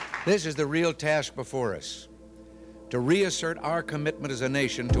This is the real task before us, to reassert our commitment as a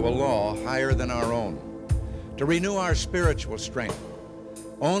nation to a law higher than our own, to renew our spiritual strength.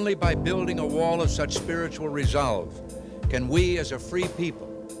 Only by building a wall of such spiritual resolve can we as a free people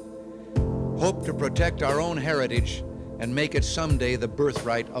hope to protect our own heritage and make it someday the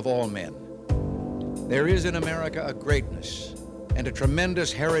birthright of all men. There is in America a greatness and a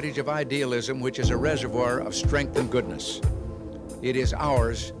tremendous heritage of idealism which is a reservoir of strength and goodness. It is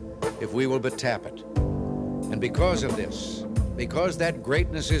ours if we will but tap it. And because of this, because that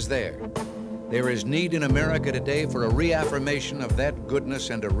greatness is there is need in America today for a reaffirmation of that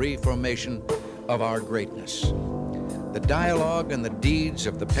goodness and a reformation of our greatness. The dialogue and the deeds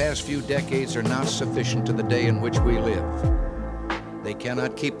of the past few decades are not sufficient to the day in which we live. They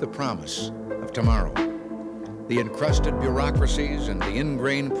cannot keep the promise of tomorrow. The encrusted bureaucracies and the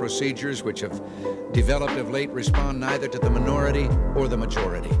ingrained procedures which have developed of late respond neither to the minority or the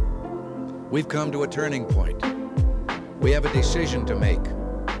majority. We've come to a turning point. We have a decision to make.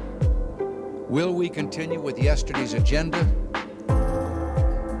 Will we continue with yesterday's agenda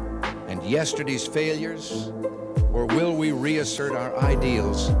and yesterday's failures, or will we reassert our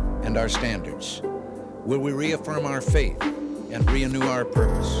ideals and our standards? Will we reaffirm our faith and renew our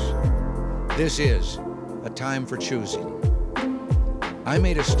purpose? This is a time for choosing. I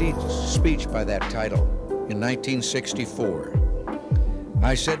made a speech by that title in 1964.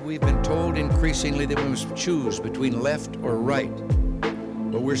 I said we've been told increasingly that we must choose between left or right,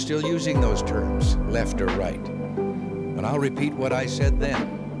 but we're still using those terms, left or right. And I'll repeat what I said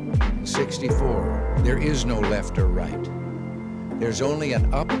then, in 64. There is no left or right. There's only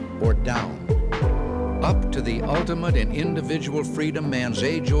an up or down. Up to the ultimate in individual freedom, man's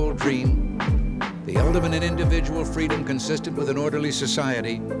age-old dream, the ultimate in individual freedom consistent with an orderly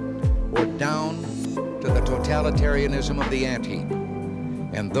society, or down to the totalitarianism of the ant-heap.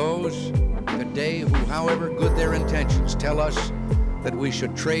 And those today who, however good their intentions, tell us that we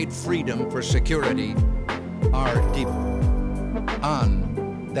should trade freedom for security are deep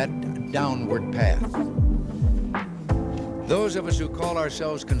on that downward path. Those of us who call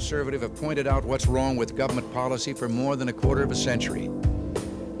ourselves conservative have pointed out what's wrong with government policy for more than a quarter of a century.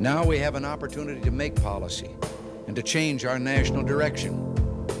 Now we have an opportunity to make policy and to change our national direction.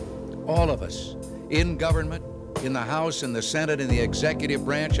 All of us, in government, in the House, in the Senate, in the executive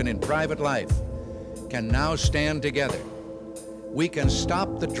branch, and in private life, can now stand together. We can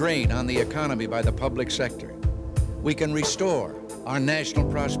stop the drain on the economy by the public sector. We can restore our national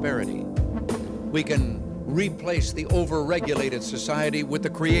prosperity. We can replace the over-regulated society with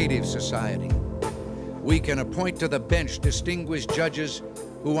the creative society. We can appoint to the bench distinguished judges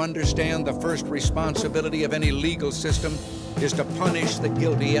who understand the first responsibility of any legal system is to punish the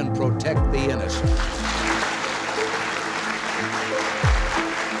guilty and protect the innocent.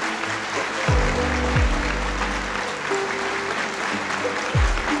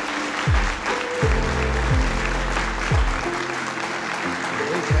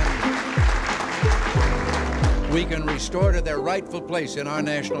 We can restore to their rightful place in our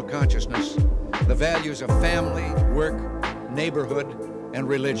national consciousness the values of family, work, neighborhood, and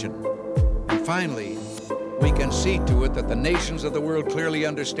religion. And finally, we can see to it that the nations of the world clearly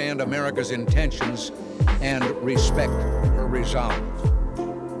understand America's intentions and respect her resolve.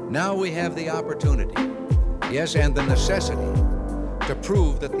 Now we have the opportunity, yes, and the necessity, to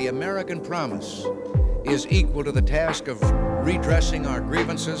prove that the American promise is equal to the task of redressing our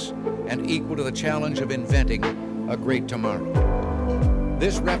grievances and equal to the challenge of inventing a great tomorrow.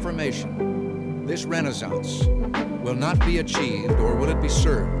 This reformation, this renaissance, will not be achieved, or will it be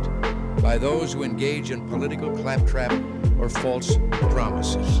served, by those who engage in political claptrap or false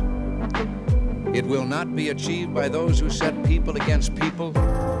promises. It will not be achieved by those who set people against people,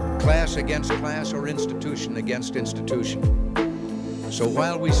 class against class, or institution against institution. So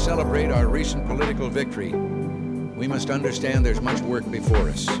while we celebrate our recent political victory, we must understand there's much work before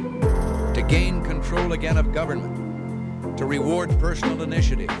us. To gain control again of government, to reward personal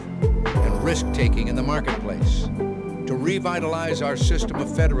initiative and risk-taking in the marketplace, to revitalize our system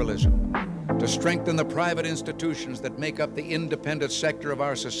of federalism, to strengthen the private institutions that make up the independent sector of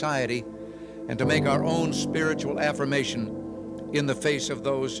our society, and to make our own spiritual affirmation in the face of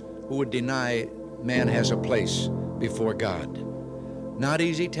those who would deny man has a place before God. Not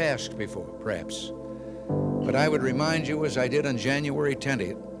easy tasks before, perhaps, but I would remind you, as I did on January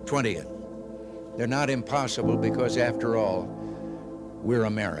 20th, they're not impossible because, after all, we're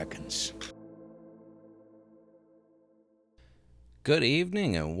Americans. Good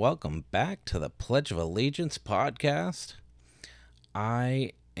evening and welcome back to the Pledge of Allegiance podcast.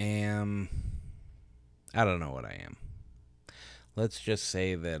 I don't know what I am. let's just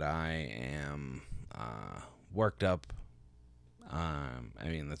say that I am worked up. I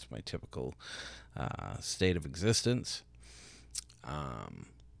mean, that's my typical state of existence. Um,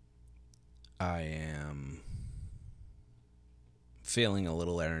 I am feeling a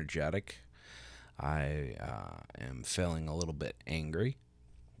little energetic. I am feeling a little bit angry.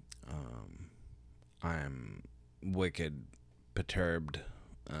 I'm wicked perturbed,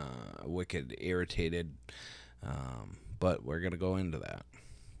 wicked irritated, but we're going to go into that.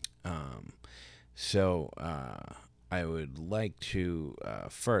 Um, so I would like to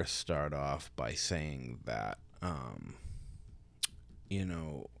first start off by saying that, you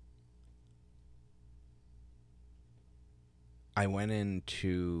know, I went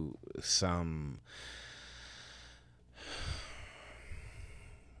into some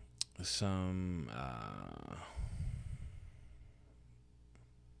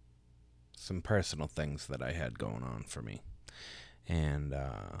personal things that I had going on for me, and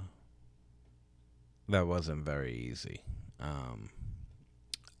that wasn't very easy. Um,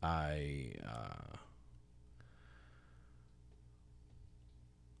 I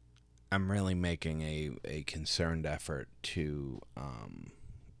I'm really making a concerted effort to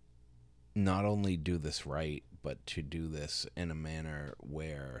not only do this right, but to do this in a manner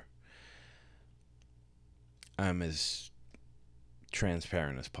where I'm as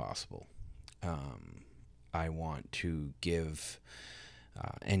transparent as possible. Um, I want to give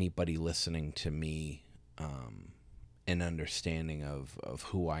anybody listening to me an understanding of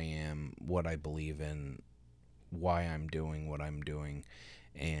who I am, what I believe in, why I'm doing what I'm doing,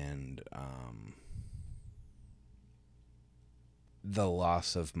 and the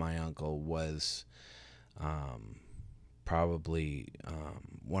loss of my uncle was probably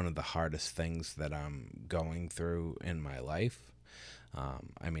one of the hardest things that I'm going through in my life.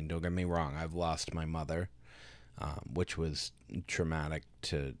 I mean, don't get me wrong, I've lost my mother, which was traumatic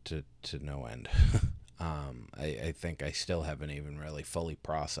to no end. I think I still haven't even really fully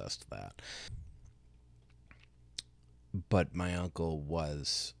processed that. But my uncle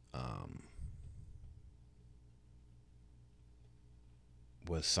was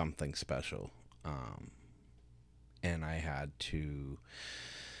something special, and I had to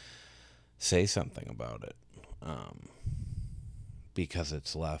say something about it, um, because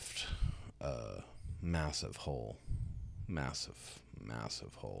it's left a massive hole, massive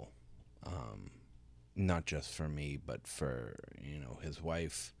hole. Not just for me, but for his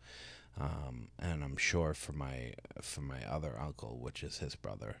wife, and I'm sure for my other uncle, which is his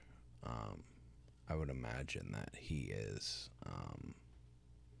brother. Um, I would imagine that he is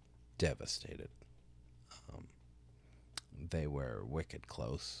devastated. Um, they were wicked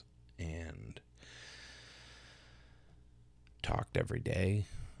close and talked every day.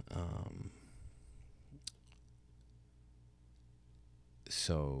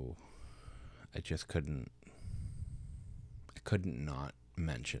 So I just couldn't not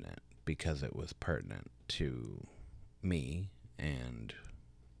mention it because it was pertinent to me, and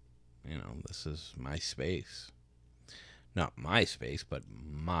this is my space. Not my space, but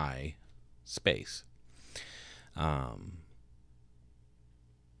my space. Um,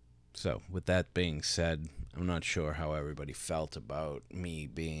 so, with that being said, I'm not sure how everybody felt about me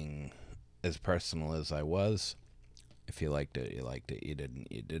being as personal as I was. If you liked it, you liked it. You didn't,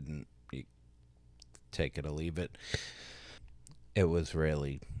 you didn't. You take it or leave it. It was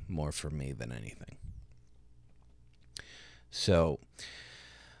really more for me than anything. So,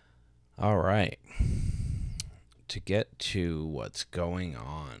 all right. To get to what's going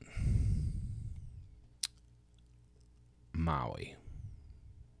on, Maui.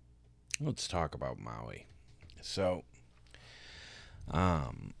 Let's talk about Maui. So,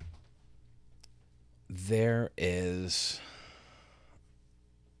 there is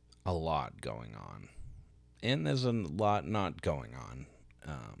a lot going on, and there's a lot not going on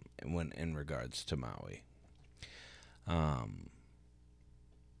when in regards to Maui. Um,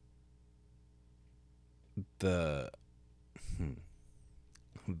 the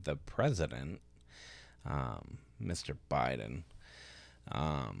the president, Mr. Biden,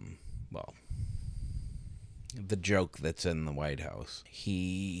 well, the joke that's in the White House,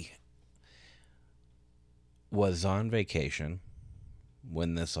 he was on vacation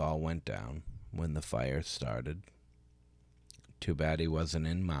when this all went down, when the fire started. Too bad he wasn't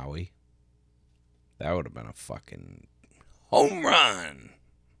in Maui. That would have been a fucking home run.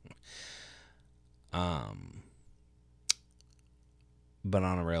 But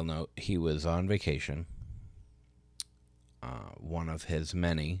on a real note, he was on vacation. One of his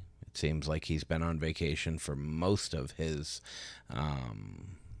many. It seems like he's been on vacation for most of his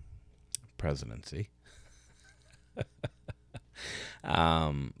presidency.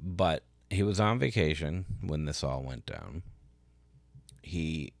 But he was on vacation when this all went down.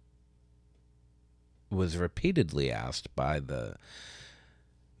 He was repeatedly asked by the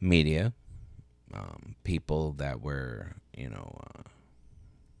media, people that were,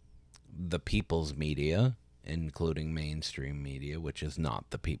 the people's media, including mainstream media, which is not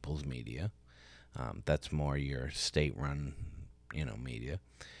the people's media. That's more your state-run, media.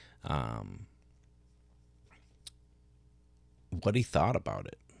 What he thought about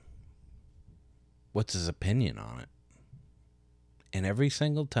it. What's his opinion on it? And every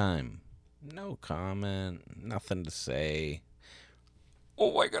single time, no comment, nothing to say.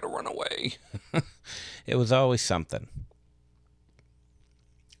 Oh, I gotta run away. It was always something.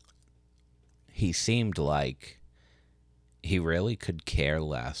 He seemed like he really could care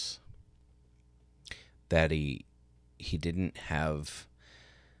less that he didn't have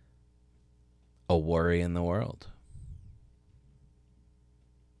a worry in the world.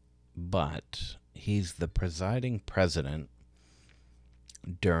 But he's the presiding president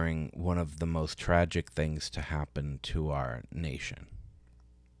during one of the most tragic things to happen to our nation,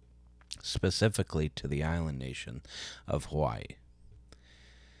 specifically to the island nation of Hawaii.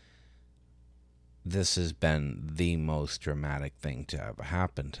 This has been the most dramatic thing to ever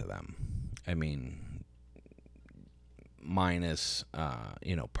happen to them. I mean, minus,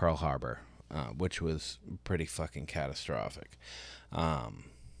 Pearl Harbor, which was pretty fucking catastrophic.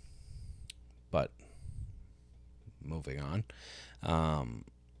 But moving on.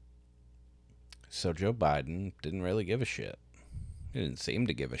 So Joe Biden didn't really give a shit. He didn't seem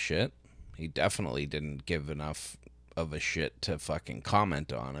to give a shit. He definitely didn't give enough of a shit to fucking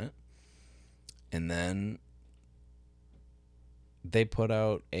comment on it. And then they put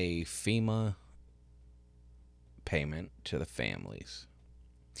out a FEMA payment to the families.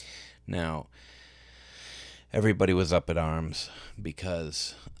 Now, everybody was up at arms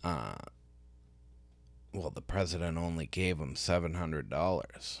because, the president only gave them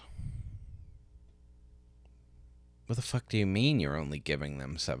 $700. What the fuck do you mean you're only giving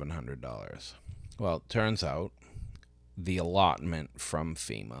them $700? Well, it turns out the allotment from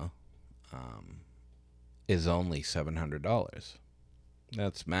FEMA is only $700.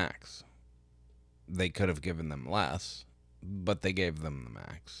 That's max. They could have given them less, but they gave them the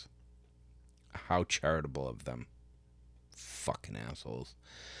max. How charitable of them. Fucking assholes.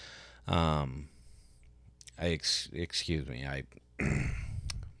 Excuse me.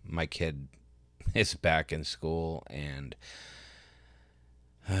 My kid is back in school, and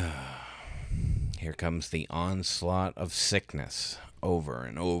here comes the onslaught of sickness over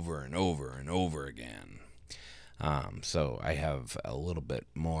and over and over and over again. So I have a little bit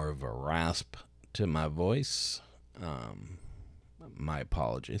more of a rasp to my voice. My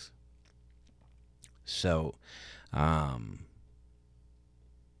apologies. So, the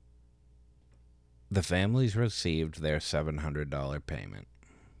families received their $700 payment.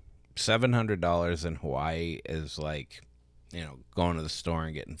 $700 in Hawaii is like, going to the store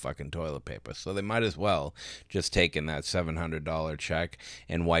and getting fucking toilet paper. So they might as well just taken that $700 check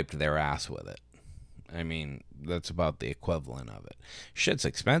and wiped their ass with it. I mean, that's about the equivalent of it. Shit's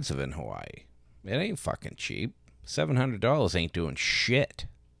expensive in Hawaii. It ain't fucking cheap. $700 ain't doing shit.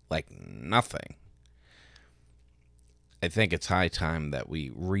 Like nothing. I think it's high time that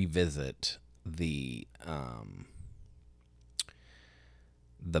we revisit the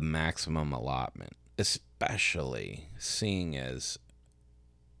maximum allotment, especially seeing as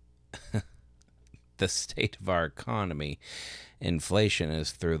the state of our economy, inflation is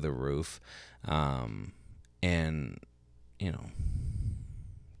through the roof, and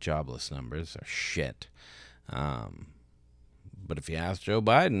jobless numbers are shit. But if you ask Joe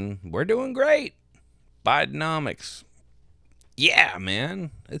Biden, we're doing great. Bidenomics. Yeah,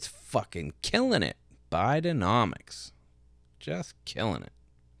 man. It's fucking killing it. Bidenomics. Just killing it.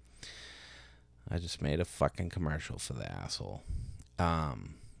 I just made a fucking commercial for the asshole.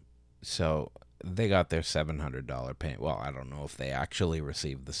 So they got their $700 payment. Well, I don't know if they actually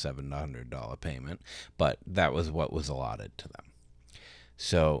received the $700 payment, but that was what was allotted to them.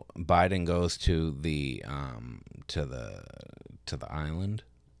 So Biden goes to the island,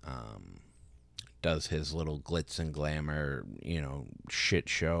 does his little glitz and glamour, shit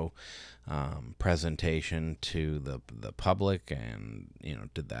show presentation to the public, and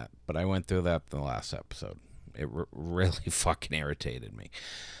did that. But I went through that in the last episode. It really fucking irritated me.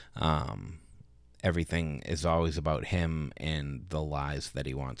 Everything is always about him and the lies that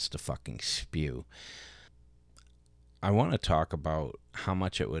he wants to fucking spew. I want to talk about how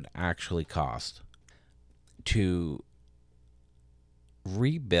much it would actually cost to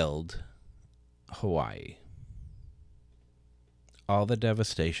rebuild Hawaii. all the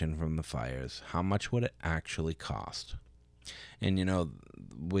devastation from the fires, how much would it actually cost? And,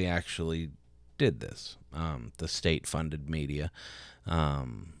 we actually did this. The state-funded media, I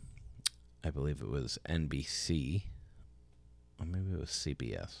believe it was NBC, or maybe it was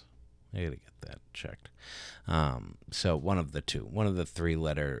CBS. I gotta get that checked. So one of the two, one of the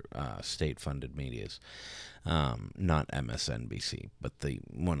three-letter state-funded medias, not MSNBC, but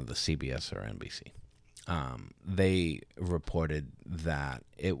one of the CBS or NBC. They reported that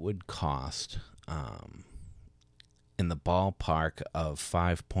it would cost in the ballpark of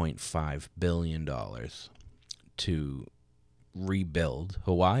 $5.5 billion to rebuild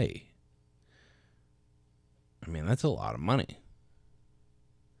Hawaii. I mean, that's a lot of money.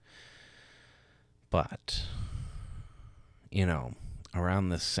 But, around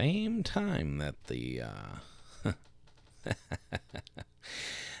the same time that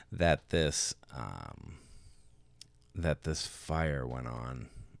that this fire went on,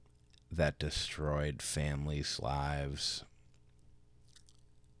 that destroyed families' lives,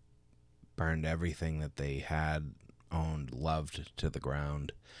 burned everything that they had owned, loved to the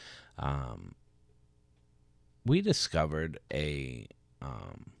ground. We discovered a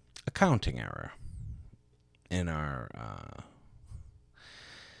accounting error in our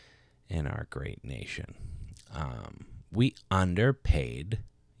great nation. We underpaid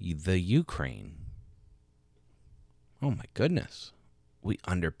the Ukraine. Oh my goodness. We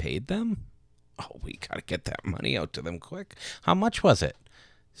underpaid them? Oh, we got to get that money out to them quick. How much was it?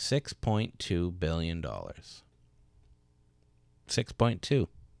 $6.2 billion. 6.2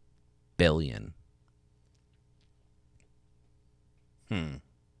 billion. In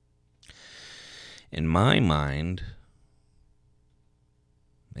my mind,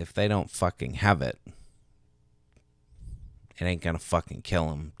 if they don't fucking have it, it ain't gonna fucking kill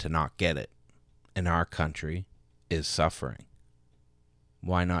them to not get it. And our country is suffering.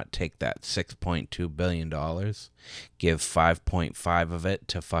 Why not take that $6.2 billion, give 5.5 of it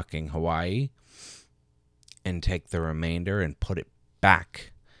to fucking Hawaii, and take the remainder and put it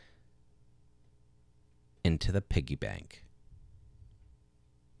back into the piggy bank?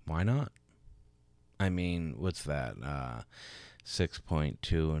 Why not? I mean, what's that?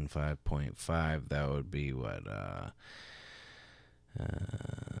 6.2 and 5.5, that would be what?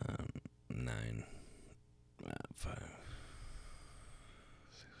 9, 5.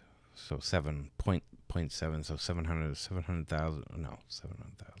 So 7.7, so 700,000, no,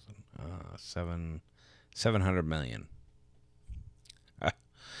 700,000, 700 million.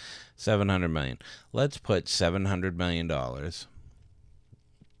 700 million. Let's put $700 million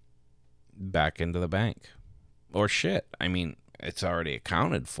back into the bank. Or shit. I mean, it's already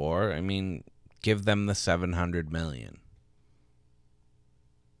accounted for. I mean, give them the 700 million.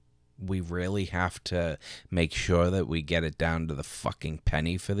 We really have to make sure that we get it down to the fucking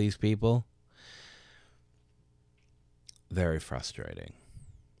penny for these people. Very frustrating.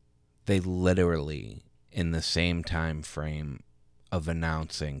 They literally, in the same time frame of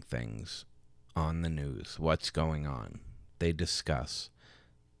announcing things on the news, what's going on, they discuss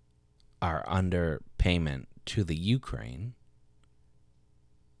our underpayment to the Ukraine,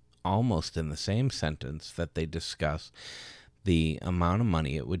 almost in the same sentence that they discuss the amount of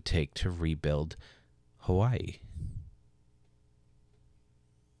money it would take to rebuild Hawaii.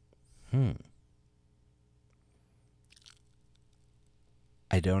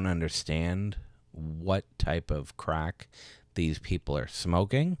 I don't understand what type of crack these people are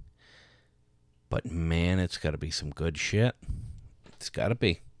smoking, but man, it's got to be some good shit. It's got to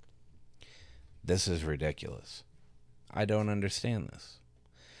be. This is ridiculous. I don't understand this.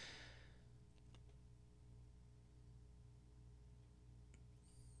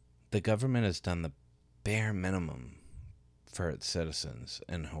 The government has done the bare minimum for its citizens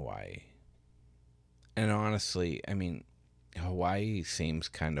in Hawaii. And honestly, I mean, Hawaii seems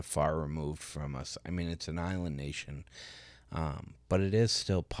kind of far removed from us. I mean, it's an island nation, but it is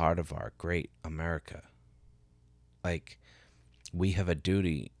still part of our great America. Like, we have a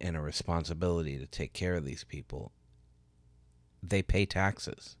duty and a responsibility to take care of these people. They pay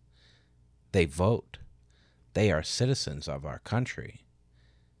taxes. They vote. They are citizens of our country.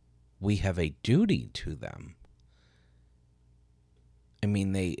 We have a duty to them. I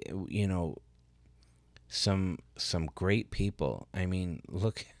mean, they, some great people. I mean,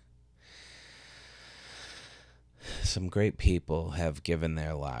 look, some great people have given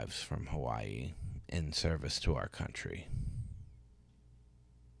their lives from Hawaii in service to our country.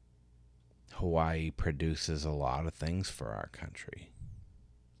 Hawaii produces a lot of things for our country.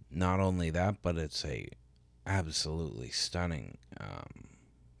 Not only that, but it's a absolutely stunning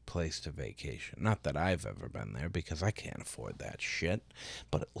place to vacation. Not that I've ever been there because I can't afford that shit,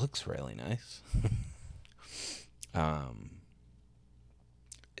 but it looks really nice.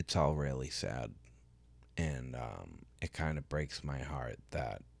 It's all really sad, and it kind of breaks my heart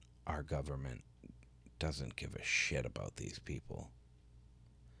that our government doesn't give a shit about these people.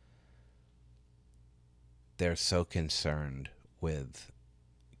 They're so concerned with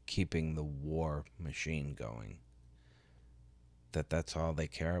keeping the war machine going that that's all they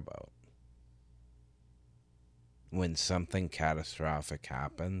care about. When something catastrophic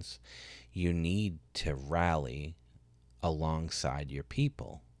happens, you need to rally alongside your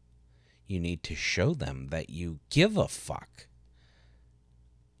people. You need to show them that you give a fuck.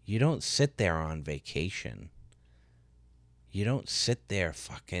 You don't sit there on vacation. You don't sit there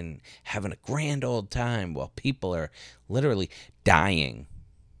fucking having a grand old time while people are literally dying,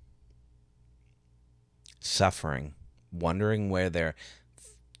 suffering, wondering where their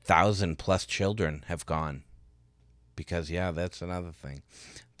 1,000+ children have gone. Because, yeah, that's another thing.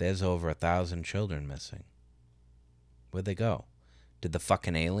 There's over 1,000 children missing. Where'd they go? Did the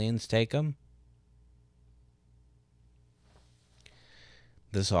fucking aliens take them?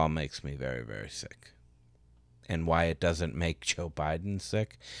 This all makes me very, very sick. And why it doesn't make Joe Biden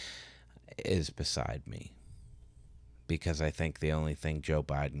sick is beside me. Because I think the only thing Joe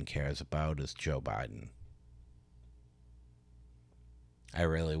Biden cares about is Joe Biden. I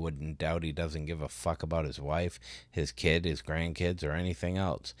really wouldn't doubt he doesn't give a fuck about his wife, his kid, his grandkids, or anything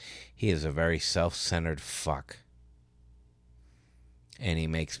else. He is a very self-centered fuck. And he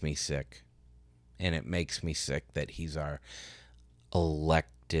makes me sick. And it makes me sick that he's our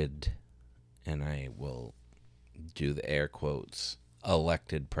elected, and I will do the air quotes,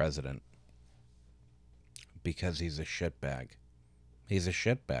 elected president. Because he's a shitbag. He's a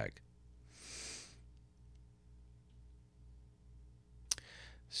shitbag.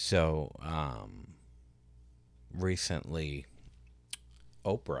 So, recently,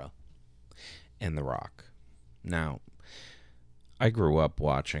 Oprah and The Rock. Now, I grew up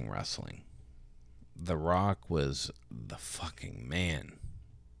watching wrestling. The Rock was the fucking man,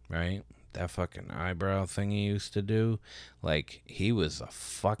 right? That fucking eyebrow thing he used to do, like, he was a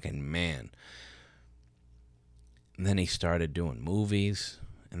fucking man. And then he started doing movies,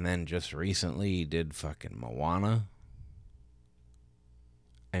 and then just recently he did fucking Moana.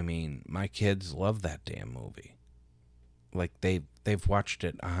 I mean, my kids love that damn movie. Like, they've watched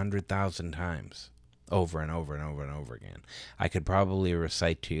it 100,000 times. Over and over and over and over again. I could probably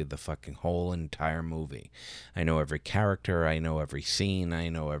recite to you the fucking whole entire movie. I know every character, I know every scene, I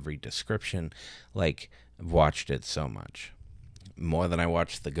know every description. Like, I've watched it so much. More than I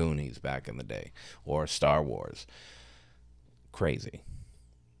watched the Goonies back in the day. Or Star Wars. Crazy.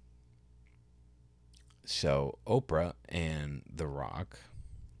 So, Oprah and The Rock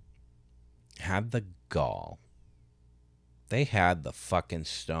had the gall. They had the fucking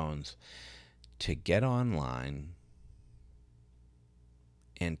stones to get online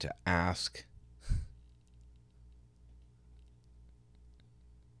and to ask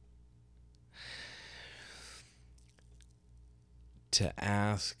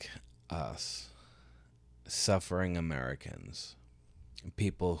us suffering Americans,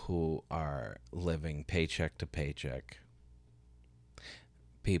 people who are living paycheck to paycheck,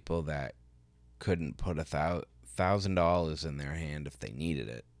 people that couldn't put $1,000 in their hand if they needed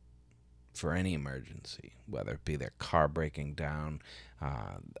it for any emergency, whether it be their car breaking down,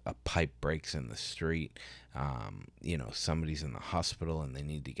 a pipe breaks in the street, somebody's in the hospital and they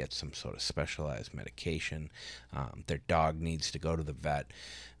need to get some sort of specialized medication, their dog needs to go to the vet.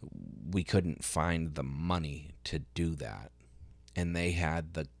 We couldn't find the money to do that. And they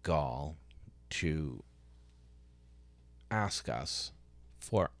had the gall to ask us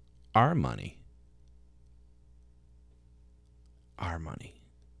for our money. Our money.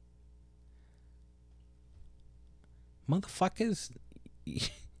 Motherfuckers,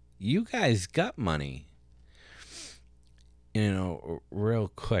 you guys got money.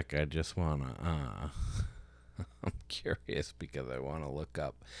 Real quick, I just want to, I'm curious because I want to look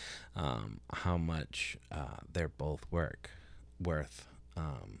up how much they're both worth.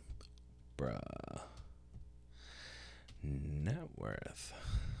 Bruh. Net worth.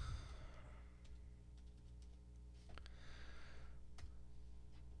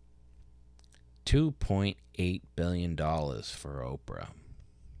 $2.8 billion for Oprah.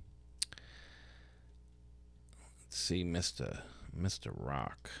 Let's see, Mr.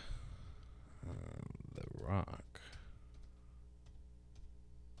 Rock. The Rock.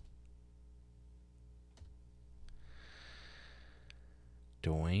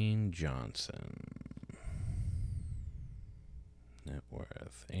 Dwayne Johnson. Net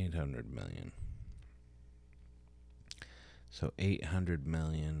worth 800 million. So 800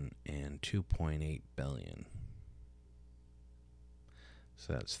 million and 2.8 billion.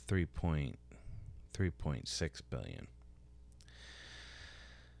 So that's 3.6 billion.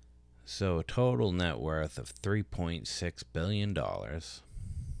 So a total net worth of $3.6 billion.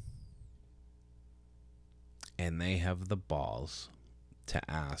 And they have the balls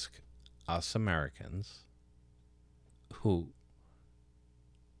to ask us Americans, who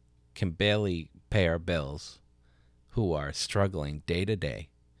can barely pay our bills, who are struggling day to day,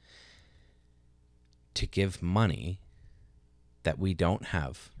 to give money that we don't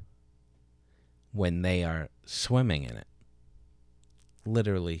have when they are swimming in it.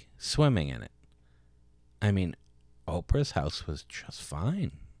 Literally swimming in it. I mean, Oprah's house was just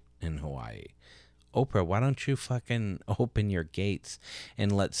fine in Hawaii. Oprah, why don't you fucking open your gates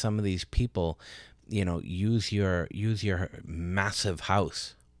and let some of these people, use your massive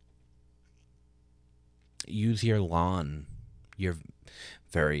house, use your lawn, your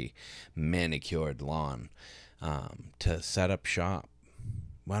very manicured lawn, to set up shop.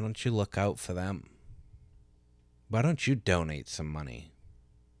 Why don't you look out for them? Why don't you donate some money?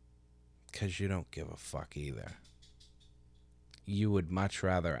 Because you don't give a fuck either. You would much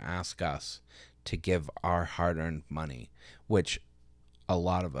rather ask us to give our hard-earned money, which a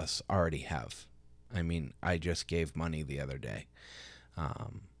lot of us already have. I mean, I just gave money the other day.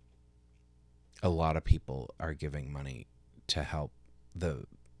 A lot of people are giving money to help the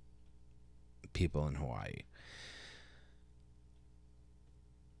people in Hawaii.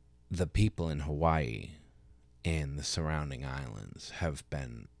 The people in Hawaii and the surrounding islands have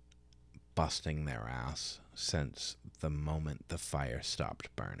been busting their ass since the moment the fire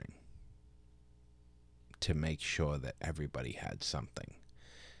stopped burning, to make sure that everybody had something.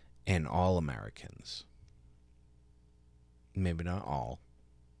 And all Americans, maybe not all,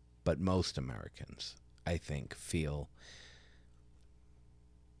 but most Americans, I think, feel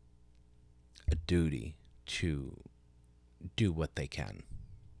a duty to do what they can.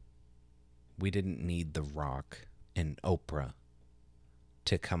 We didn't need The Rock and Oprah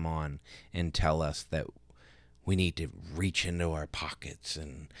to come on and tell us that we need to reach into our pockets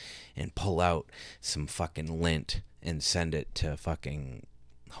and pull out some fucking lint and send it to fucking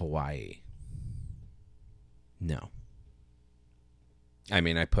Hawaii. No. I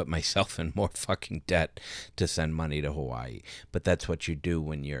mean, I put myself in more fucking debt to send money to Hawaii, but that's what you do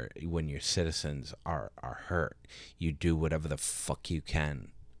when your citizens are hurt. You do whatever the fuck you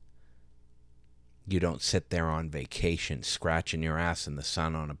can. You don't sit there on vacation scratching your ass in the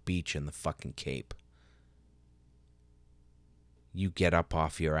sun on a beach in the fucking Cape. You get up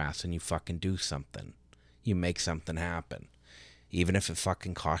off your ass and you fucking do something. You make something happen. Even if it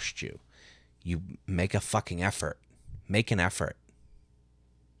fucking costs you. You make a fucking effort. Make an effort.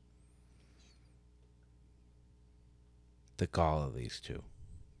 The gall of these two.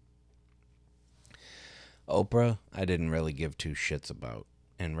 Oprah, I didn't really give two shits about.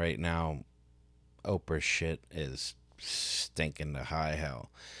 And right now, Oprah's shit is stinking to high hell.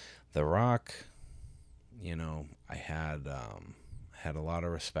 The Rock, I had a lot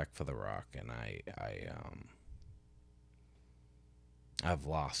of respect for The Rock, and I've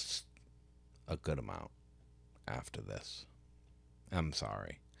lost a good amount after this. I'm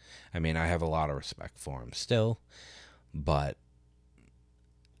sorry. I mean, I have a lot of respect for him still, but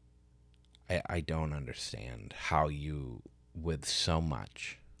I don't understand how you, with so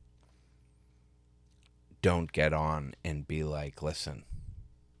much, don't get on and be like, listen,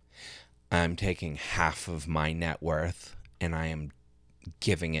 I'm taking half of my net worth and I am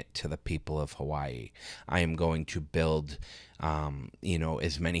giving it to the people of Hawaii. I am going to build,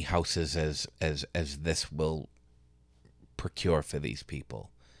 as many houses as this will procure for these people.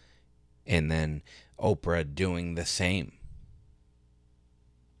 And then Oprah doing the same.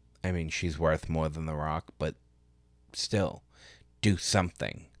 I mean, she's worth more than The Rock, but still, do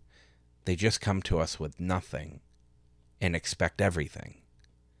something. They just come to us with nothing and expect everything.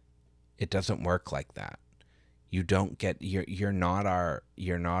 It doesn't work like that. You don't get, you're not our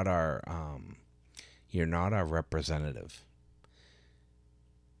representative.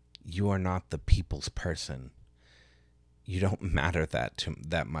 You are not the people's person. You don't matter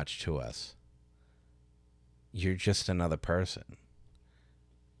that much to us. You're just another person.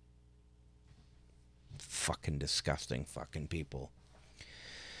 Fucking disgusting fucking people.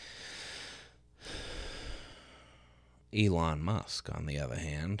 Elon Musk, on the other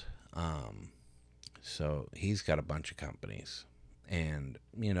hand, so he's got a bunch of companies, and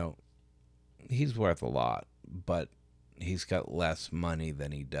he's worth a lot, but he's got less money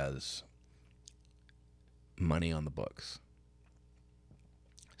than he does money on the books.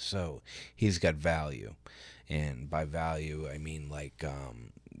 So he's got value. And by value, I mean like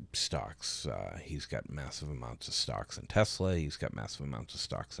stocks. He's got massive amounts of stocks in Tesla. He's got massive amounts of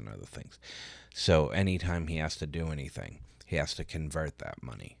stocks in other things. So anytime he has to do anything, he has to convert that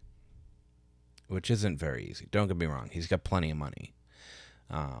money, which isn't very easy. Don't get me wrong. He's got plenty of money.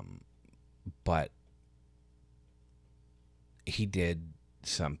 But he did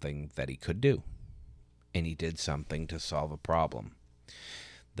something that he could do. And he did something to solve a problem.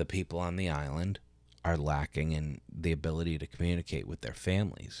 The people on the island are lacking in the ability to communicate with their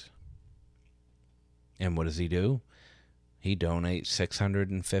families. And what does he do? He donates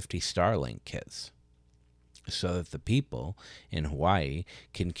 650 Starlink kits so that the people in Hawaii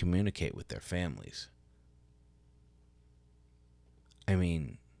can communicate with their families. I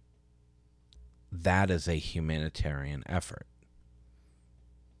mean, that is a humanitarian effort.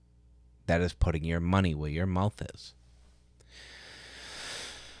 That is putting your money where your mouth is.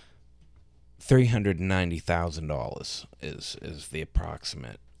 $390,000 is the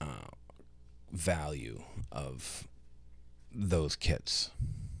approximate value of those kits.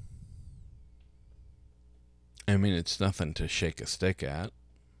 I mean, it's nothing to shake a stick at.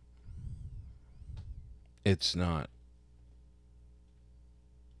 It's not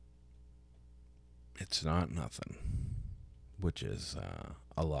nothing, which is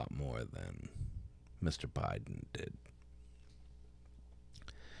a lot more than Mr. Biden did.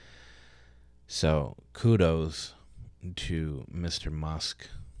 So, kudos to Mr. Musk.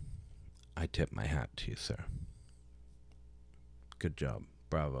 I tip my hat to you, sir. Good job.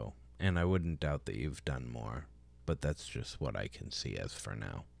 Bravo. And I wouldn't doubt that you've done more, but that's just what I can see as for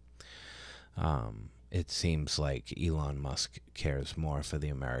now. It seems like Elon Musk cares more for the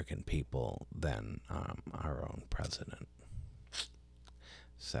American people than our own president.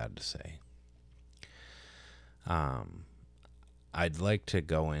 Sad to say. I'd like to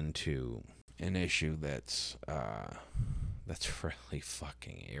go into an issue that's really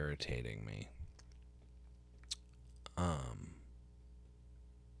fucking irritating me.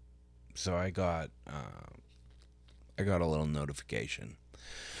 So I got a little notification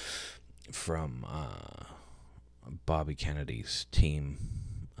from Bobby Kennedy's team.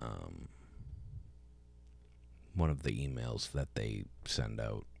 One of the emails that they send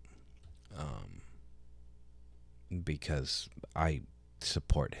out, because I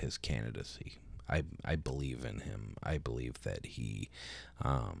support his candidacy. I believe in him. I believe that he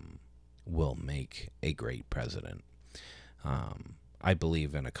will make a great president. I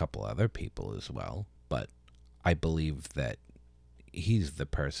believe in a couple other people as well, but I believe that he's the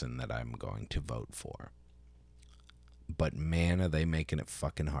person that I'm going to vote for. But man, are they making it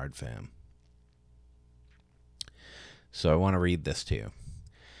fucking hard for him. So I want to read this to you.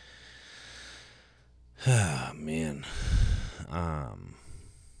 Man. I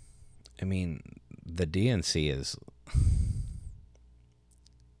mean, the DNC is...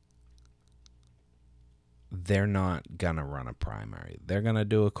 They're not going to run a primary. They're going to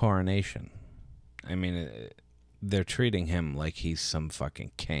do a coronation. I mean, they're treating him like he's some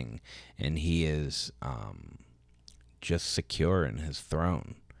fucking king, and he is just secure in his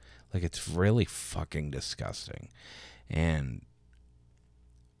throne. Like, it's really fucking disgusting. And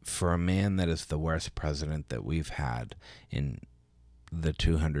for a man that is the worst president that we've had in the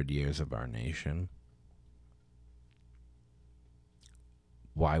 200 years of our nation,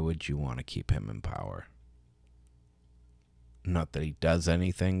 why would you want to keep him in power? Not that he does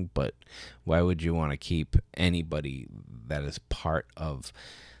anything, but why would you want to keep anybody that is part of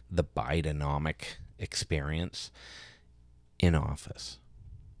the Bidenomic experience in office?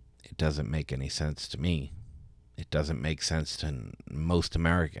 It doesn't make any sense to me. It doesn't make sense to most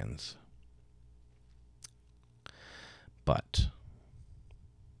Americans. But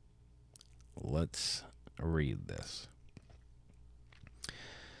let's read this.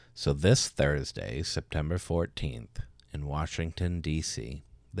 So this Thursday, September 14th, in Washington, D.C.,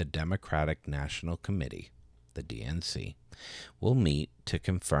 the Democratic National Committee, the DNC, will meet to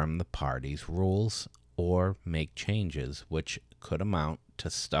confirm the party's rules or make changes which could amount to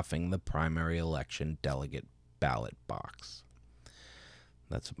stuffing the primary election delegate ballot box.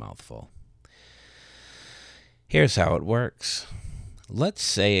 That's a mouthful. Here's how it works. Let's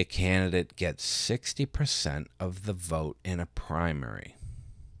say a candidate gets 60% of the vote in a primary.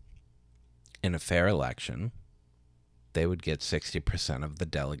 In a fair election, they would get 60% of the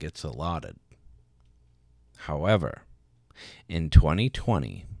delegates allotted. However, in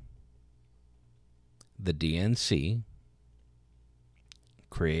 2020, the DNC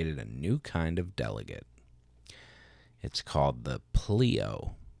created a new kind of delegate. It's called the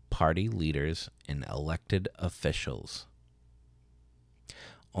PLEO, Party Leaders and Elected Officials.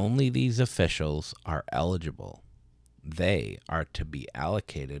 Only these officials are eligible. They are to be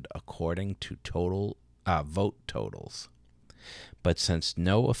allocated according to vote totals. But since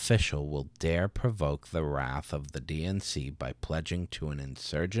no official will dare provoke the wrath of the DNC by pledging to an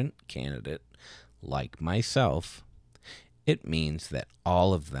insurgent candidate like myself, it means that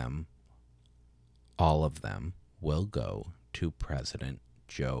all of them will go to President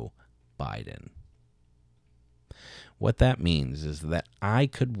Joe Biden. What that means is that I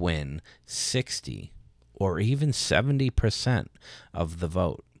could win 60 or even 70% of the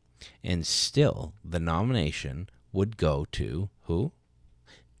vote, and still the nomination would go to who?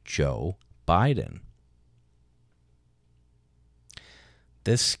 Joe Biden.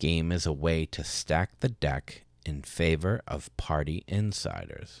 This scheme is a way to stack the deck in favor of party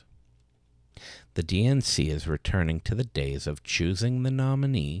insiders. The DNC is returning to the days of choosing the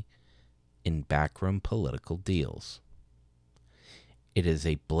nominee in backroom political deals. It is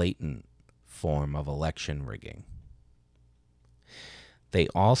a blatant form of election rigging. They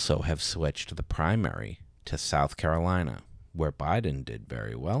also have switched the primary to South Carolina, where Biden did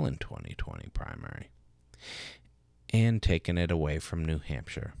very well in 2020 primary, and taken it away from New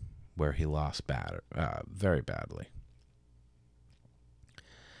Hampshire, where he lost very badly.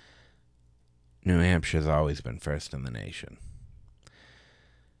 New Hampshire's always been first in the nation.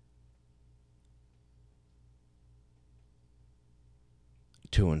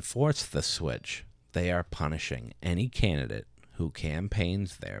 To enforce the switch, they are punishing any candidate who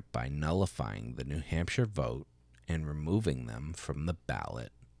campaigns there by nullifying the New Hampshire vote and removing them from the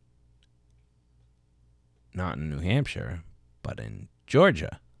ballot. Not in New Hampshire, but in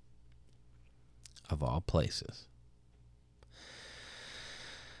Georgia, of all places.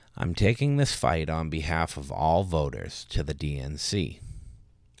 I'm taking this fight on behalf of all voters to the DNC.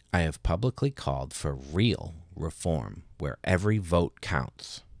 I have publicly called for real reform where every vote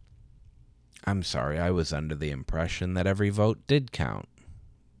counts. I'm sorry, I was under the impression that every vote did count.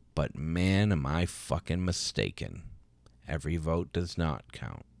 But man, am I fucking mistaken. Every vote does not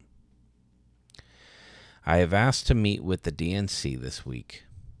count. I have asked to meet with the DNC this week.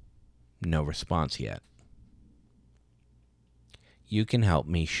 No response yet. You can help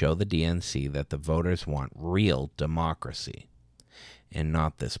me show the DNC that the voters want real democracy and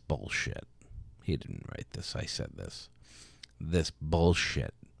not this bullshit. He didn't write this, I said this. This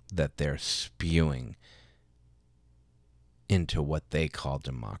bullshit that they're spewing into what they call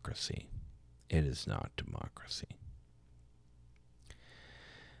democracy. It is not democracy.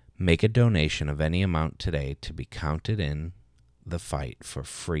 Make a donation of any amount today to be counted in the fight for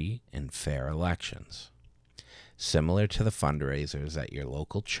free and fair elections. Similar to the fundraisers at your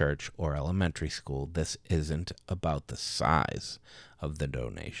local church or elementary school, this isn't about the size of the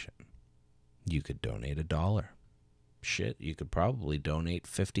donation. You could donate $1. Shit, you could probably donate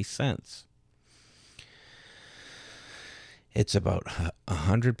 50 cents. It's about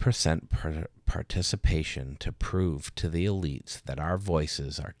 100% participation to prove to the elites that our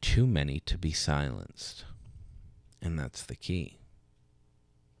voices are too many to be silenced. And that's the key.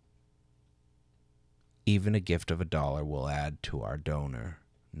 Even a gift of $1 will add to our donor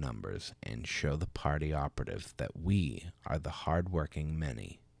numbers and show the party operatives that we are the hardworking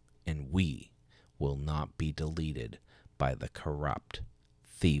many, and we will not be deleted by the corrupt,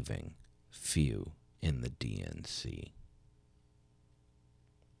 thieving few in the DNC.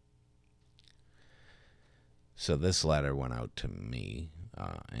 So this letter went out to me,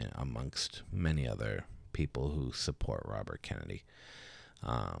 amongst many other people who support Robert Kennedy.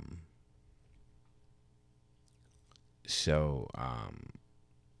 So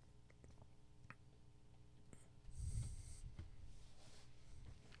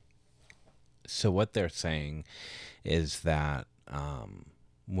what they're saying is that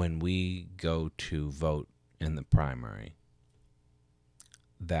when we go to vote in the primary,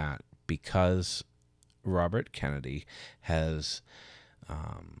 that because Robert Kennedy has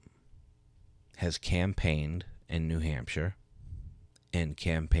campaigned in New Hampshire and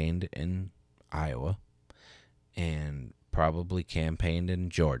campaigned in Iowa and probably campaigned in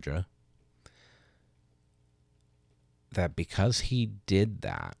Georgia, that because he did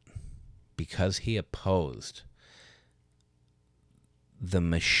that, because he opposed the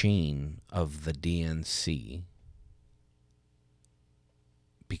machine of the DNC,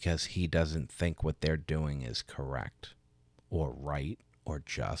 because he doesn't think what they're doing is correct or right or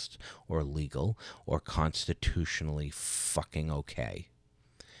just or legal or constitutionally fucking okay,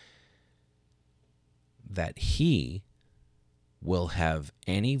 that he will have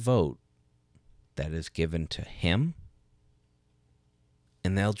any vote that is given to him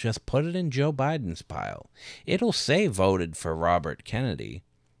and they'll just put it in Joe Biden's pile. It'll say voted for Robert Kennedy,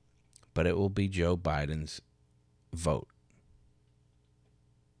 but it will be Joe Biden's vote.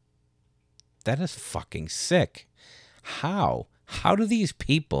 That is fucking sick. How? How do these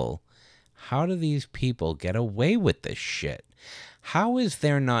people get away with this shit? How is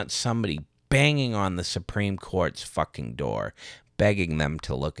there not somebody banging on the Supreme Court's fucking door, begging them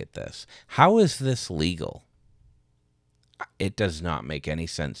to look at this? How is this legal? It does not make any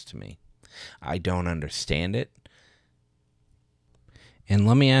sense to me. I don't understand it. And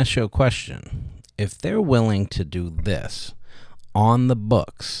let me ask you a question. If they're willing to do this on the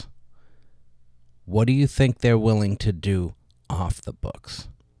books, what do you think they're willing to do off the books?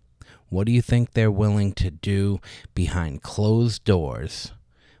 What do you think they're willing to do behind closed doors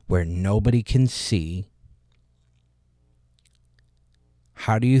where nobody can see?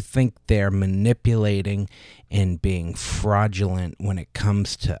 How do you think they're manipulating and being fraudulent when it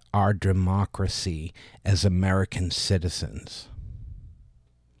comes to our democracy as American citizens?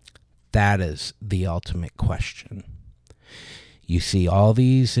 That is the ultimate question. You see all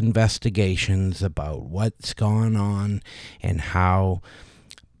these investigations about what's gone on and how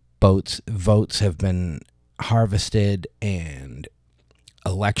votes have been harvested and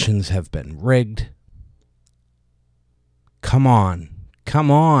elections have been rigged. Come on.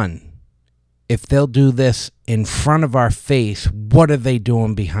 If they'll do this in front of our face, what are they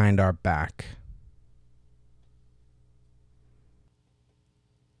doing behind our back?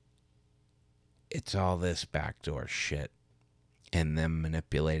 It's all this backdoor shit and them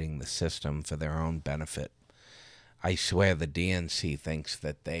manipulating the system for their own benefit. I swear the DNC thinks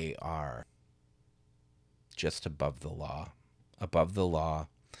that they are just above the law, above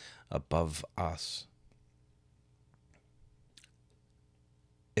us.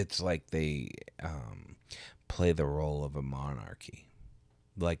 It's like they play the role of a monarchy,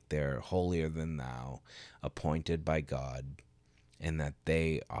 like they're holier than thou, appointed by God, and that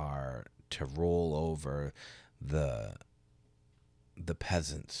they are to rule over the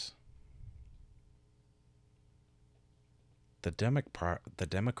peasants. The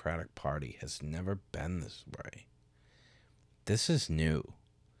Democratic Party has never been this way. This is new.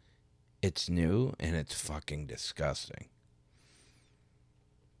 It's new and it's fucking disgusting.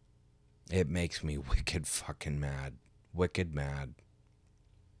 It makes me wicked fucking mad. Wicked mad.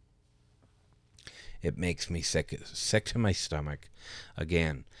 It makes me sick to my stomach.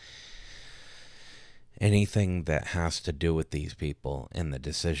 Again, anything that has to do with these people and the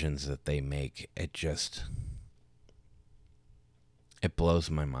decisions that they make, it blows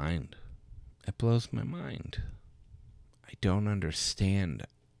my mind. It blows my mind. I don't understand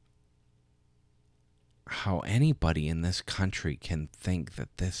how anybody in this country can think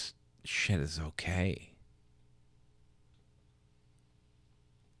that this shit is okay.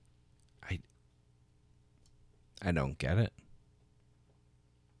 I don't get it.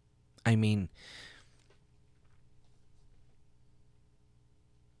 I mean,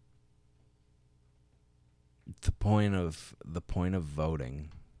 the point of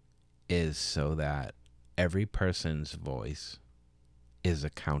voting is so that every person's voice is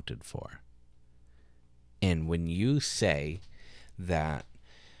accounted for. And when you say that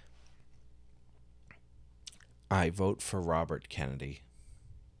I vote for Robert Kennedy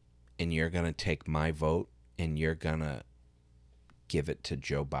and you're going to take my vote and you're going to give it to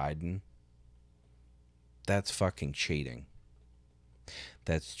Joe Biden, that's fucking cheating.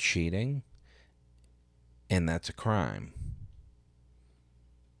 That's cheating, and that's a crime.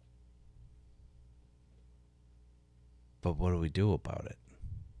 But what do we do about it?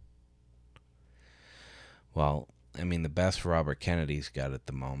 Well, I mean, the best Robert Kennedy's got at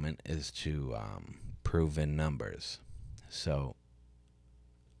the moment is to prove in numbers. So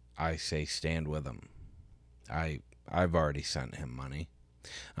I say stand with him. I've already sent him money.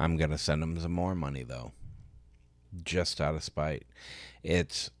 I'm going to send him some more money, though. Just out of spite.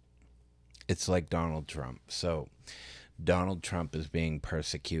 It's like Donald Trump. So Donald Trump is being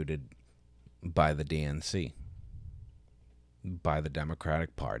persecuted by the DNC, by the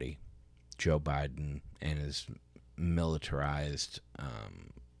Democratic Party, Joe Biden and his militarized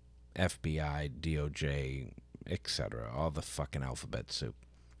FBI, DOJ, etc., all the fucking alphabet soup.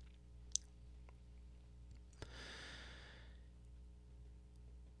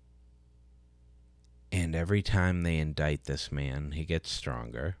 And every time they indict this man, he gets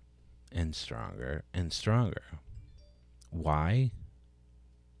stronger and stronger and stronger. Why?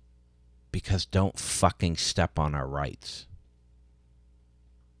 Because don't fucking step on our rights.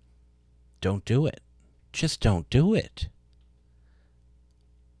 Don't do it. Just don't do it.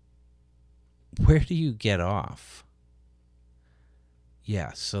 Where do you get off?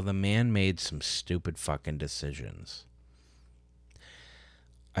 Yeah, so the man made some stupid fucking decisions.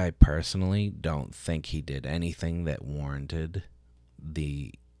 I personally don't think he did anything that warranted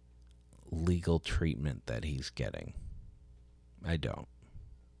the legal treatment that he's getting. I don't.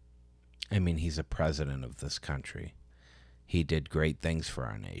 I mean, he's a president of this country. He did great things for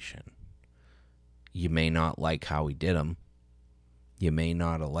our nation. You may not like how he did them. You may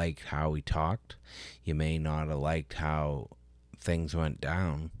not have liked how he talked. You may not have liked how things went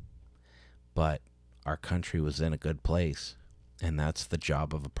down. But our country was in a good place. And that's the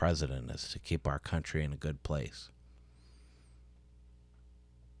job of a president, is to keep our country in a good place.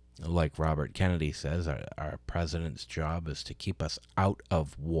 Like Robert Kennedy says, our president's job is to keep us out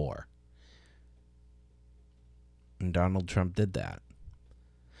of war. And Donald Trump did that.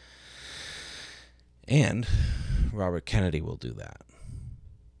 And Robert Kennedy will do that.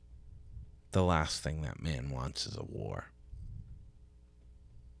 The last thing that man wants is a war.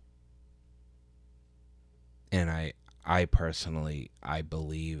 And I personally, I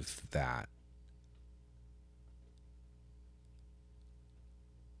believe that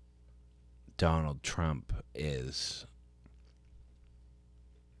Donald Trump is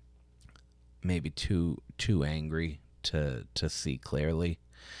maybe too angry to see clearly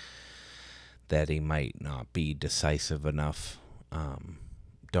that he might not be decisive enough.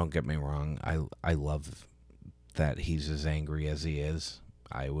 Don't get me wrong, I love that he's as angry as he is.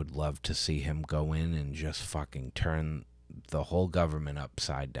 I would love to see him go in and just fucking turn the whole government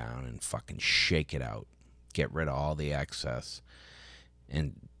upside down and fucking shake it out. Get rid of all the excess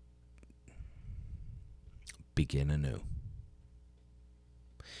and begin anew.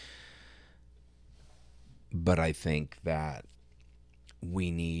 But I think that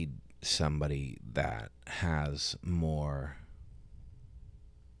we need somebody that has more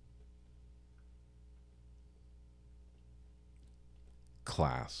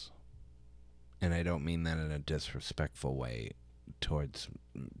class. And I don't mean that in a disrespectful way towards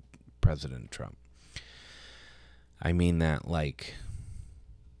President Trump. I mean that like,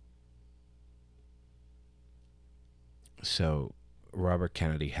 so Robert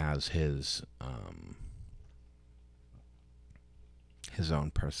Kennedy has his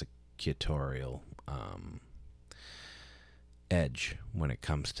own persecutorial edge when it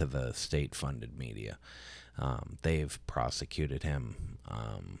comes to the state-funded media. They've prosecuted him,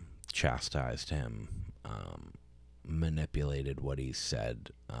 chastised him, manipulated what he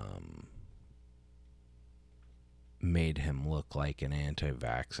said, made him look like an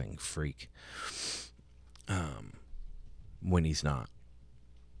anti-vaxxing freak when he's not.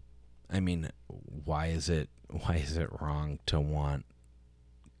 I mean, why is it wrong to want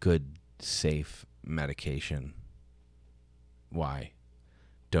good, safe medication? Why?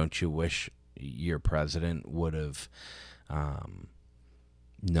 Don't you wish your president would have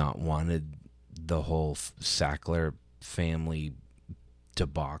not wanted the whole Sackler family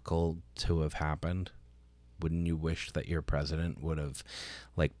debacle to have happened? Wouldn't you wish that your president would have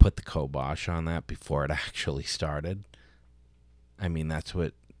like put the kibosh on that before it actually started? I mean, that's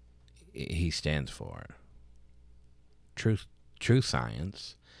what he stands for. True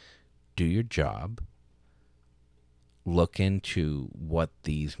science. Do your job. Look into what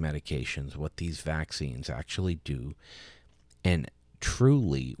these medications, what these vaccines actually do, and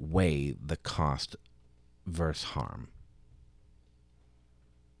truly weigh the cost versus harm.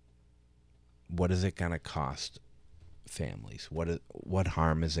 What is it going to cost families? What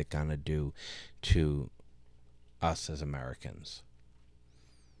harm is it going to do to us as Americans?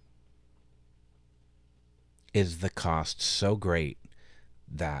 Is the cost so great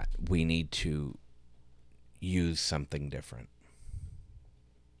that we need to use something different?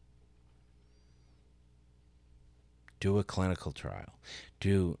 Do a clinical trial.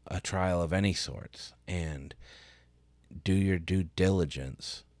 Do a trial of any sorts, and do your due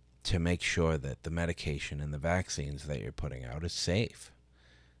diligence to make sure that the medication and the vaccines that you're putting out is safe.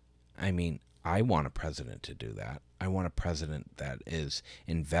 I mean, I want a president to do that. I want a president that is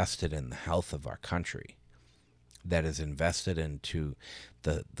invested in the health of our country, that is invested into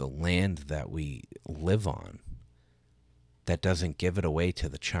the land that we live on, that doesn't give it away to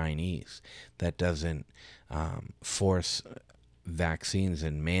the Chinese, that doesn't force vaccines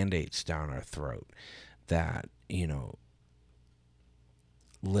and mandates down our throat, that,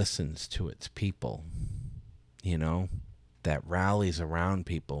 listens to its people, that rallies around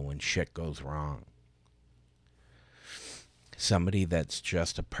people when shit goes wrong. Somebody that's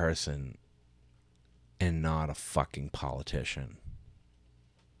just a person and not a fucking politician.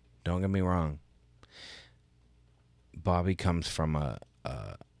 Don't get me wrong. Bobby comes from a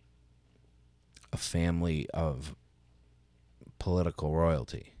family of political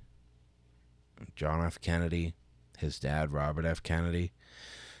royalty. John F. Kennedy, his dad, Robert F. Kennedy,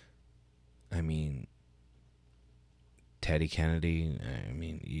 I mean, Teddy Kennedy. I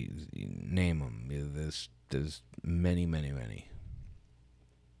mean, you name them. There's many, many, many.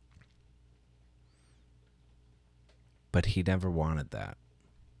 But he never wanted that.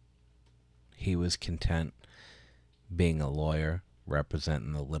 He was content being a lawyer,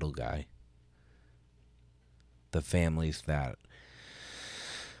 representing the little guy, the families that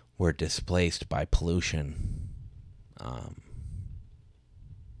were displaced by pollution,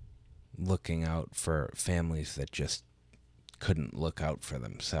 looking out for families that just couldn't look out for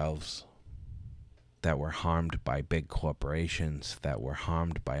themselves, that were harmed by big corporations, that were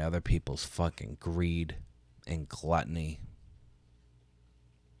harmed by other people's fucking greed and gluttony.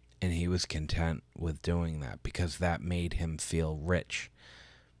 And he was content with doing that because that made him feel rich.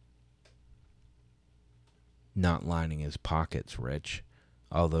 Not lining his pockets rich.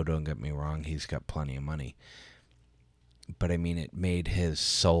 Although, don't get me wrong, he's got plenty of money. But I mean, it made his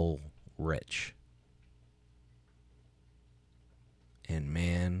soul rich. And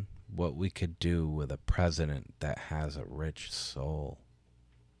man, what we could do with a president that has a rich soul.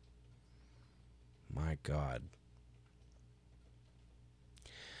 My God.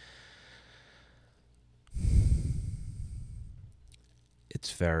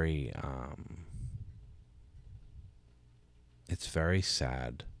 It's very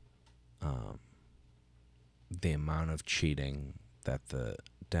sad, the amount of cheating that the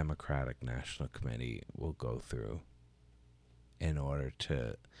Democratic National Committee will go through in order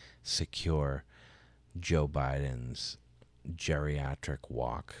to secure Joe Biden's geriatric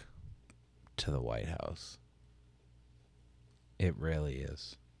walk to the White House. It really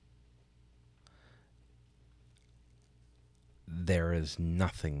is. There is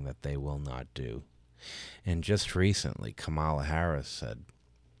nothing that they will not do. And just recently, Kamala Harris said,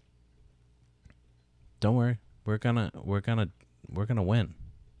 "Don't worry, we're gonna win."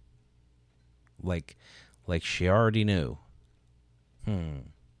 Like she already knew.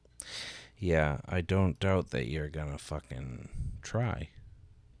 Yeah, I don't doubt that you're gonna fucking try.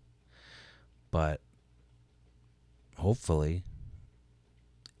 But hopefully,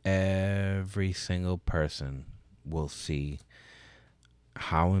 every single person will see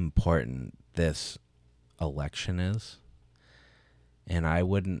how important this election is. And I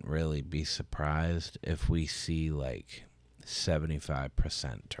wouldn't really be surprised if we see like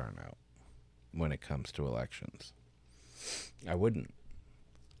 75% turnout when it comes to elections. I wouldn't.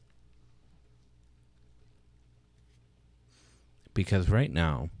 Because right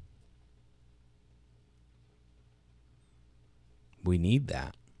now, we need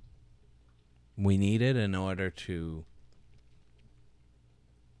that. We need it in order to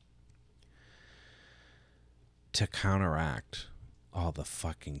counteract all the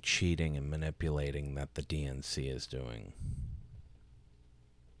fucking cheating and manipulating that the DNC is doing.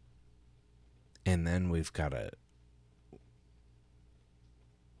 And then we've got to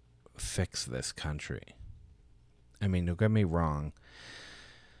fix this country. I mean, don't get me wrong.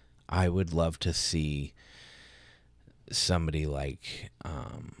 I would love to see somebody like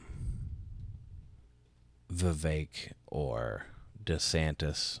Vivek or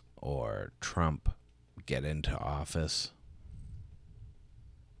DeSantis or Trump get into office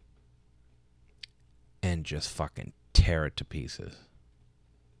and just fucking tear it to pieces.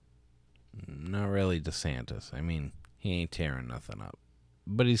 Not really DeSantis. I mean, he ain't tearing nothing up.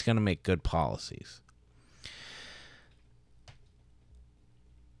 But he's going to make good policies.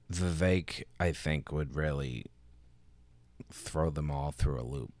 Vivek, I think, would really throw them all through a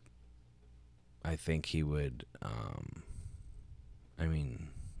loop. I think he would,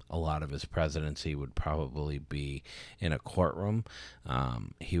 a lot of his presidency would probably be in a courtroom.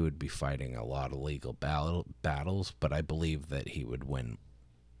 He would be fighting a lot of legal battles, but I believe that he would win,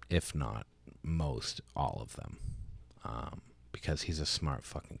 if not most, all of them, because he's a smart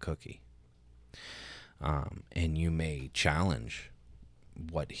fucking cookie. And you may challenge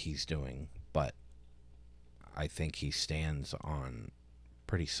what he's doing, but I think he stands on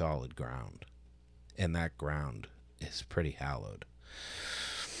pretty solid ground, and that ground is pretty hallowed.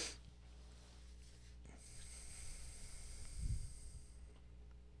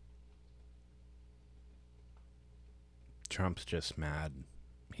 Trump's just mad.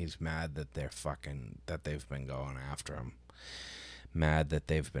 He's mad that they've been going after him. Mad that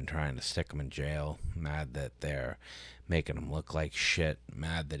they've been trying to stick him in jail. Mad that they're making him look like shit.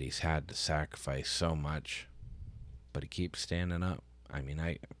 Mad that he's had to sacrifice so much. But he keeps standing up. I mean,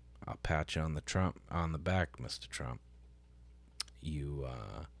 I'll pat you on the back, Mr. Trump. You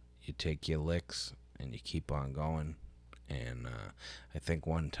take your licks and you keep on going. And I think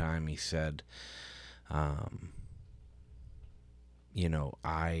one time he said,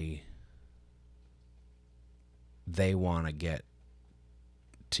 they want to get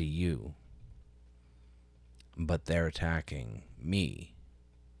to you, but they're attacking me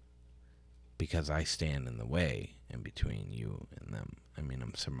because I stand in the way in between you and them. I mean,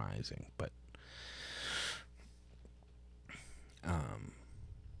 I'm surmising, but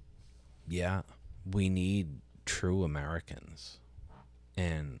yeah, we need true Americans.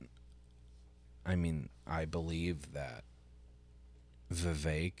 And I mean, I believe that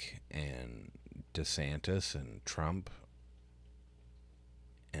Vivek and DeSantis and Trump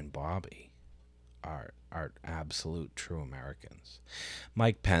and Bobby are absolute true Americans.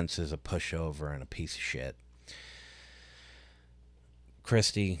 Mike Pence is a pushover and a piece of shit.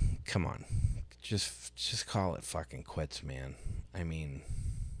 Christie, come on. Just call it fucking quits, man. I mean,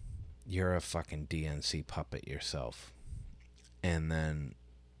 you're a fucking DNC puppet yourself. And then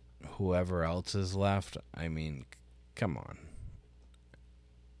whoever else is left, I mean, come on.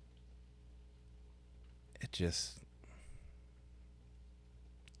 It just...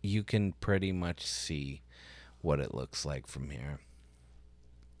 You can pretty much see what it looks like from here.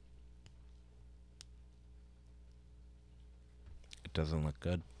 It doesn't look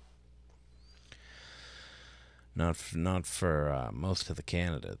good. Not for most of the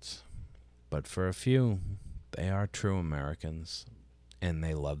candidates, but for a few, they are true Americans, and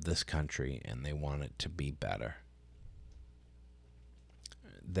they love this country, and they want it to be better.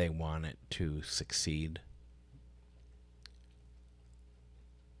 They want it to succeed.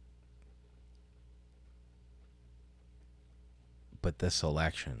 But this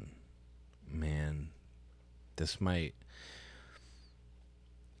election, man, this might...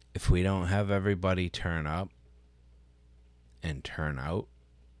 If we don't have everybody turn up and turn out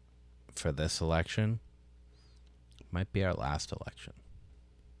for this election, it might be our last election.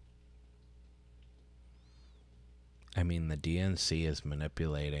 I mean, the DNC is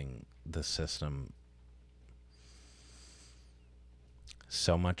manipulating the system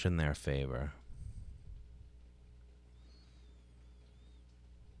so much in their favor.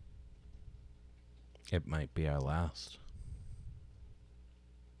 It might be our last.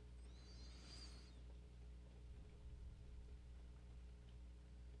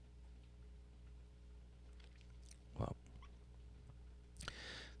 Well,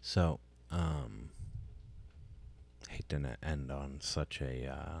 so, hate to end on such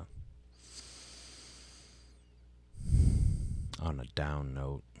a, on a down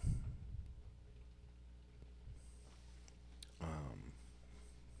note.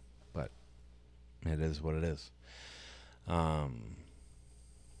 But it is what it is. I'd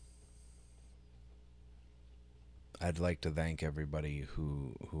like to thank everybody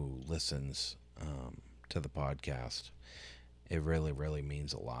who listens to the podcast. It really, really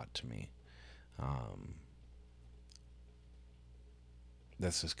means a lot to me.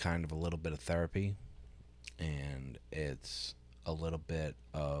 This is kind of a little bit of therapy, and it's a little bit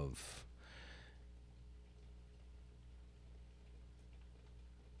of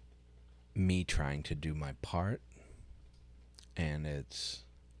me trying to do my part, and it's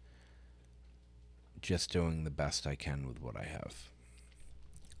just doing the best I can with what I have.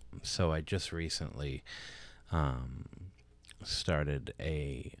 So I just recently started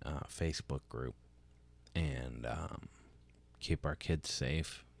a Facebook group, and keep our kids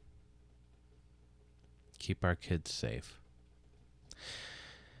safe. Keep our kids safe.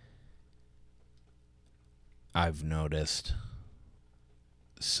 I've noticed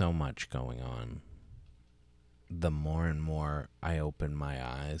so much going on. The more and more I open my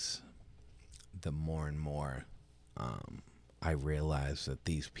eyes, the more and more I realize that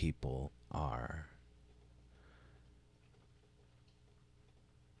these people are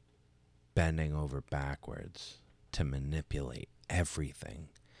bending over backwards to manipulate everything.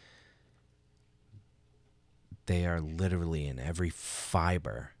 They are literally in every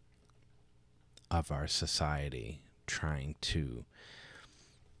fiber of our society trying to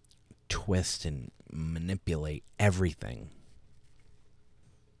twist and manipulate everything.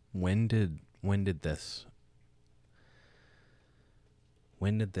 When did this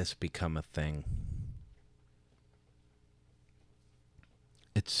become a thing?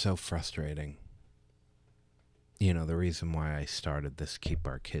 It's so frustrating. You know, the reason why I started this Keep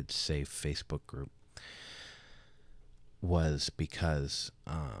Our Kids Safe Facebook group was because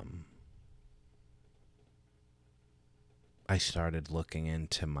I started looking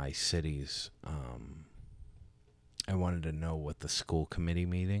into my cities. I wanted to know what the school committee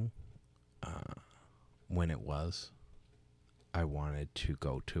meeting, when it was. I wanted to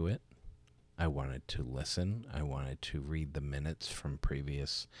go to it. I wanted to listen. I wanted to read the minutes from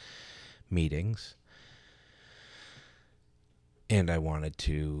previous meetings. And I wanted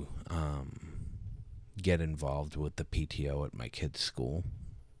to get involved with the PTO at my kid's school,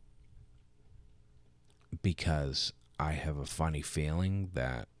 because I have a funny feeling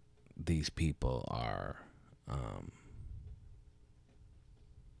that these people are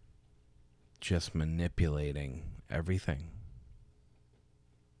just manipulating everything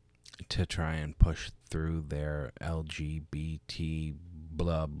to try and push through their LGBT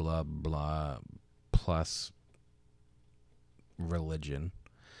blah blah blah plus religion,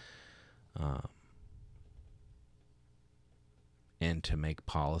 and to make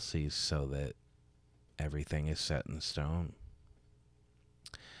policies so that everything is set in stone.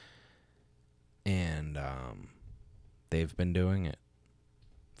 And they've been doing it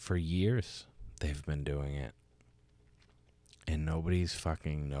for years. They've been doing it, and nobody's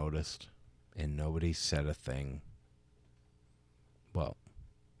fucking noticed, and nobody's said a thing. Well,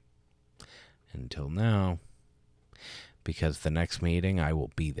 until now, because the next meeting I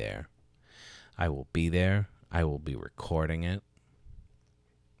will be there. I will be there. I will be recording it.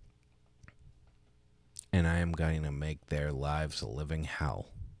 And I am going to make their lives a living hell.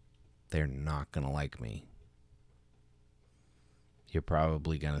 They're not going to like me. You're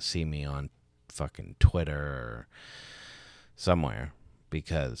probably going to see me on fucking Twitter or somewhere,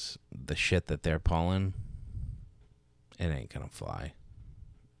 because the shit that they're pulling, it ain't going to fly.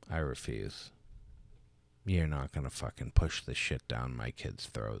 I refuse. You're not going to fucking push the shit down my kids'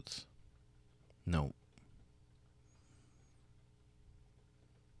 throats. No.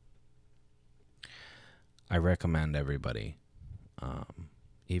 I recommend everybody,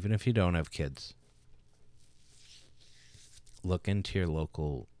 even if you don't have kids, look into your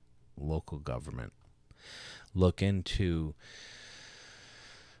local government. Look into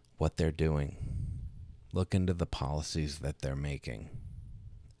what they're doing. Look into the policies that they're making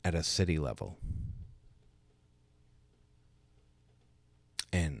at a city level.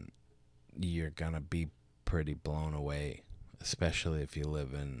 And you're going to be pretty blown away, especially if you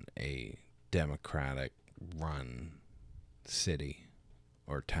live in a Democratic run city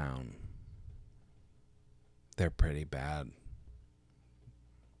or town. They're pretty bad.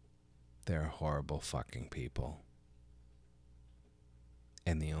 They're horrible fucking people.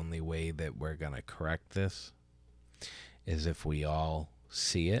 And the only way that we're going to correct this is if we all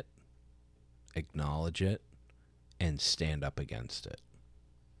see it, acknowledge it, and stand up against it.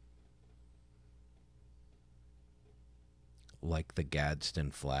 Like the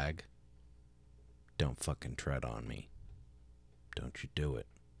Gadsden flag. Don't fucking tread on me. Don't you do it.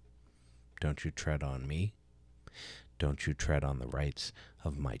 Don't you tread on me. Don't you tread on the rights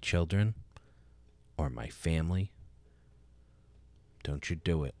of my children or my family. Don't you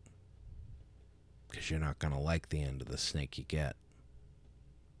do it. Because you're not going to like the end of the snake you get.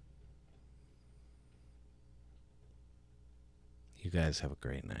 You guys have a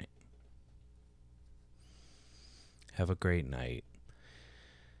great night. Have a great night.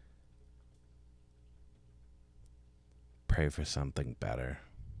 Pray for something better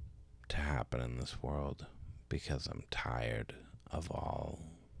to happen in this world, because I'm tired of all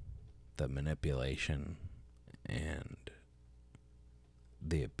the manipulation and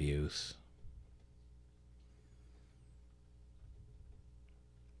the abuse.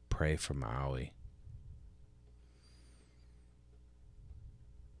 Pray for Maui.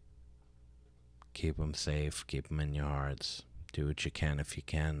 Keep them safe. Keep them in your hearts. Do what you can if you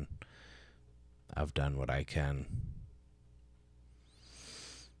can. I've done what I can.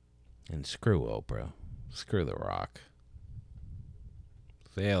 And screw Oprah. Screw The Rock.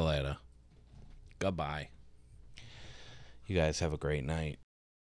 See you later. Goodbye. You guys have a great night.